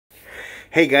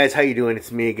Hey guys, how you doing? It's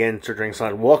me again, Sir Drink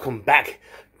Salad. Welcome back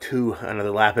to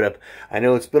another Lap It Up. I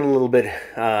know it's been a little bit,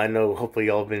 I know hopefully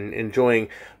y'all have been enjoying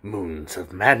Moons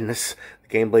of Madness, the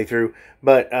gameplay through,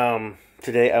 but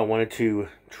today I wanted to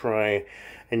try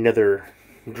another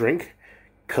drink,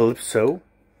 Calypso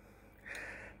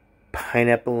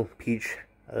Pineapple Peach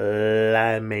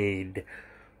Limeade.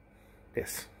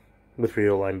 Yes, with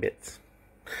real lime bits.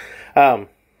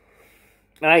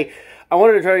 I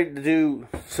wanted to try to do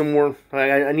some more.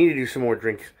 I need to do some more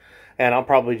drinks, and I'll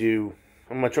probably do.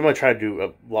 I'm gonna try to do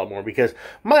a lot more because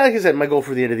like I said, my goal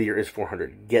for the end of the year is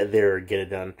 400. Get there, get it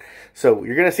done. So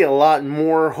you're gonna see a lot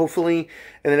more, hopefully,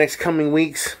 in the next coming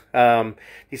weeks.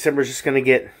 December's just gonna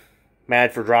get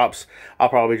mad for drops. I'll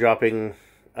probably be dropping.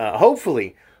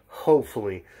 Hopefully,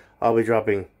 I'll be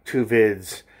dropping 2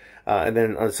 vids, and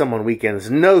then on some on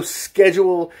weekends. No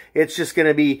schedule. It's just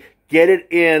gonna be get it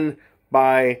in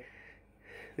by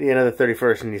the end of the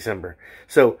 31st in December.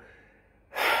 So,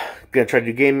 gonna try to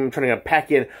do game. I'm trying to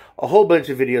pack in a whole bunch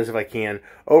of videos if I can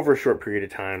over a short period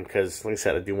of time because, like I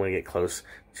said, I do want to get close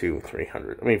to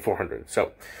 300. I mean 400.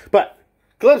 So, but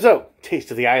Calypso, Taste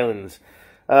of the Islands.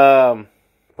 20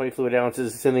 fluid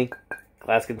ounces. It's in the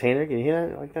glass container. Can you hear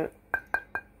that? Like that?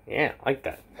 Yeah, I like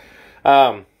that.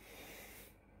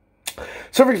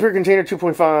 Servings per container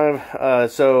 2.5.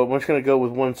 So I'm just gonna go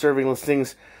with 1 serving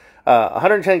listings.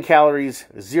 110 calories,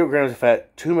 0 grams of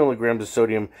fat, 2 milligrams of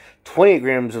sodium, 28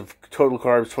 grams of total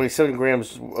carbs, 27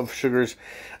 grams of sugars.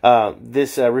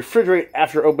 This refrigerate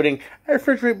after opening. I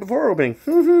refrigerate before opening.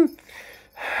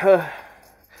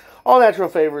 All natural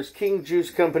flavors. King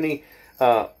Juice Company,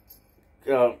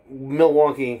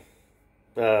 Milwaukee,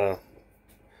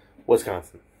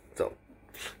 Wisconsin. So,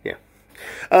 yeah.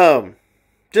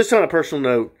 Just on a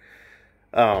personal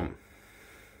note,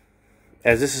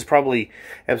 as this is probably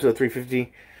episode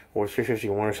 350 or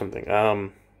 351 or something.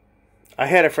 I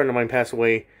had a friend of mine pass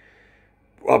away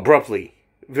abruptly.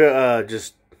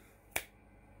 Just,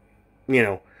 you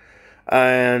know.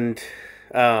 And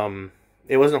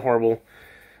it wasn't horrible.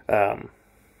 We're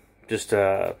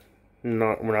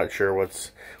not sure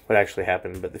what actually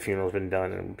happened, but the funeral's been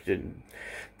done. And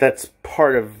that's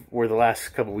part of where the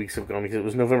last couple weeks have gone, because it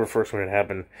was November 1st when it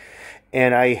happened.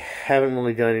 And I haven't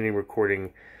really done any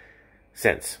recording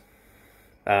since,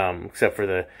 except for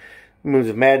the Moons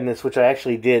of Madness, which I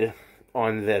actually did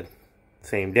on the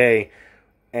same day,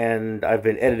 and I've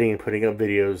been editing and putting up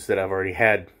videos that I've already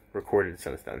had recorded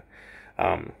since then.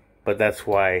 But that's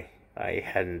why I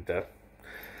haven't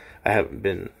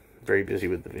been very busy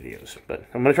with the videos. But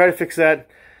I'm gonna try to fix that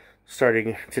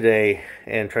starting today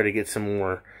and try to get some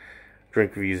more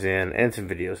drink reviews in and some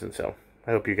videos, and so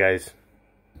I hope you guys,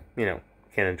 can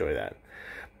enjoy that.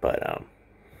 But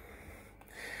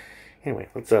anyway,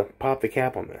 let's pop the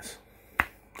cap on this.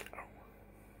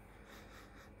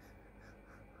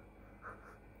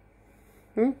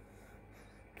 Sounds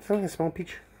like a small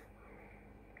peach.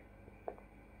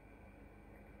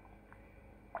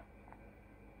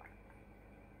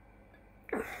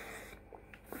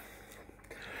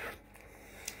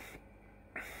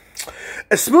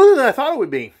 It's smoother than I thought it would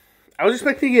be. I was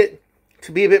expecting it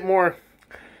to be a bit more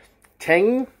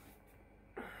tangy,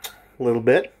 a little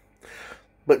bit.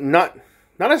 But not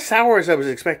as sour as I was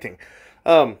expecting.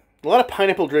 A lot of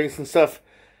pineapple drinks and stuff,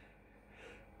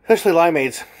 especially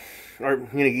limeades, or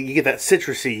you get that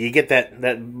citrusy, you get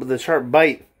the sharp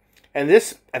bite. And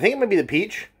this, I think it might be the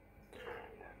peach.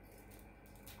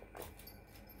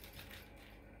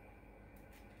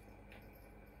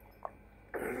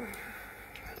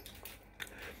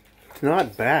 It's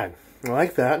not bad. I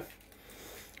like that.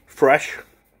 Fresh.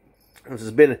 This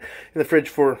has been in the fridge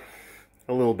for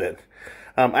a little bit.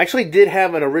 I actually did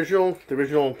have the original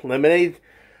Limeade.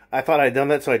 I thought I'd done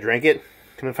that, so I drank it.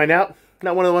 Come and find out,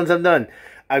 not one of the ones I've done.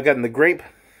 I've gotten the grape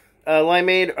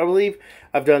Limeade, I believe.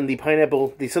 I've done the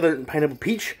Southern Pineapple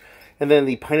Peach, and then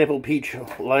the Pineapple Peach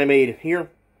Limeade here.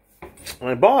 And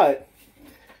I bought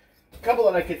a couple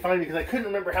that I could find because I couldn't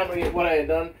remember what I had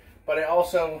done. But I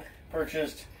also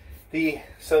purchased the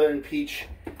Southern Peach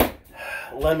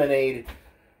Lemonade,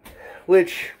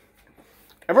 which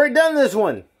I've already done this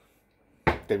one.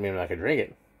 Didn't mean I could drink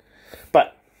it.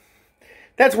 But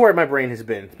that's where my brain has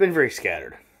been. It's been very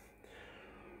scattered.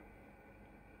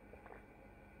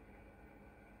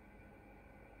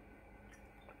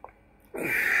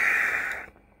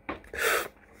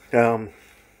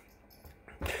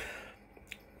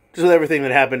 Just with everything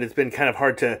that happened, it's been kind of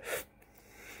hard to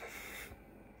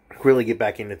really get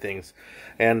back into things.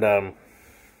 And I've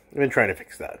been trying to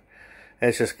fix that. And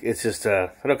it's just I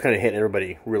don't kind of hit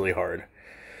everybody really hard.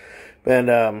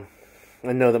 And I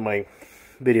know that my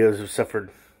videos have suffered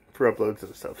for uploads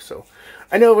and stuff. So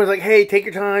I know everyone's like, hey, take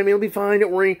your time. It'll be fine.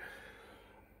 Don't worry.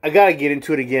 I got to get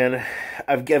into it again.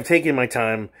 I've taken my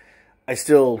time. I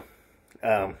still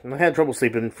I had trouble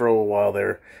sleeping for a little while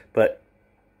there, but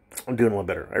I'm doing a little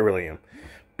better. I really am.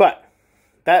 But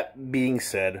that being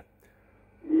said,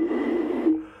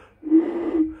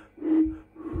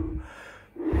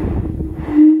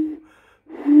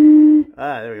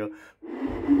 there we go.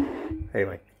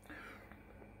 Anyway.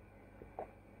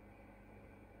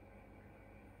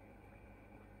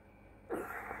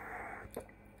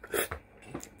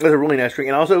 It's a really nice drink.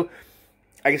 And also,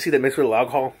 I can see that mixed with a little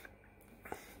alcohol.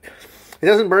 It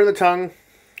doesn't burn the tongue.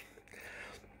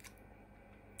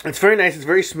 It's very nice. It's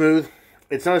very smooth.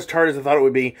 It's not as tart as I thought it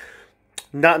would be.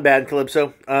 Not bad,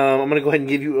 Calypso. I'm going to go ahead and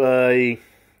give you a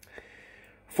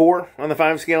 4 on the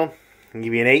 5 scale. And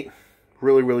give you an 8.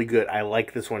 Really, really good. I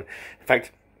like this one. In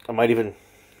fact, I might even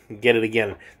get it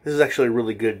again. This is actually a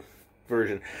really good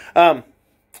version.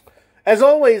 As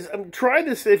always, try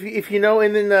this if you know,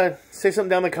 and then say something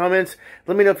down in the comments.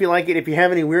 Let me know if you like it. If you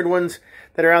have any weird ones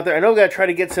that are out there. I know I've got to try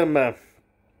to get some,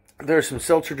 there are some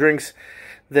seltzer drinks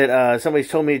that somebody's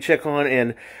told me to check on,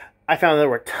 and I found there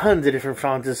were tons of different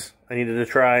fonts I needed to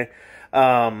try. So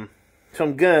I'm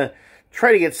going to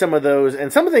try to get some of those,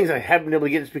 and some of the things I haven't been able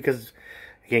to get just because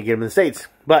I can't get them in the States.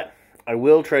 But I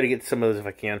will try to get some of those if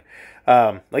I can.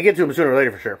 I'll get to them sooner or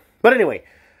later for sure. But anyway,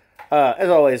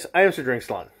 as always, I am Sir Drink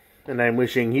Salon, and I'm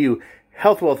wishing you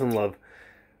health, wealth, and love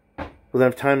with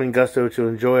enough time and gusto to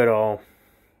enjoy it all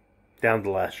down to the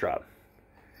last drop.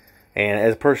 And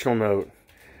as a personal note,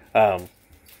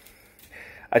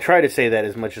 I try to say that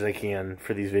as much as I can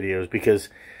for these videos because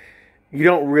you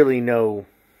don't really know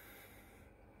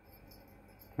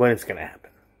when it's going to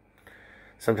happen.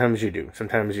 Sometimes you do.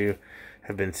 Sometimes you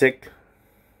have been sick.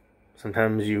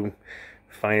 Sometimes you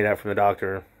find it out from the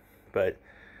doctor. But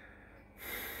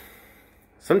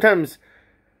sometimes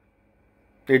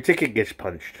your ticket gets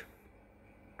punched.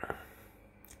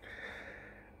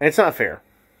 And it's not fair.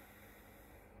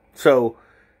 So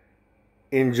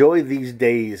enjoy these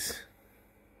days.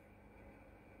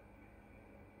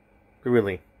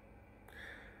 Really.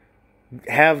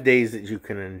 Have days that you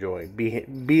can enjoy.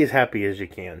 Be as happy as you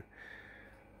can.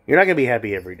 You're not going to be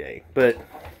happy every day, but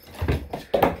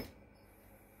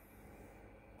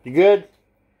you good?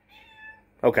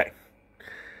 Okay.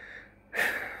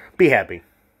 Be happy.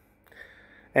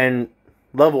 And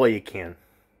love all you can.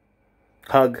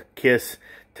 Hug, kiss,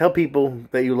 tell people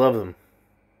that you love them.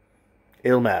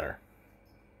 It'll matter.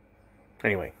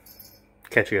 Anyway,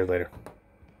 catch you guys later.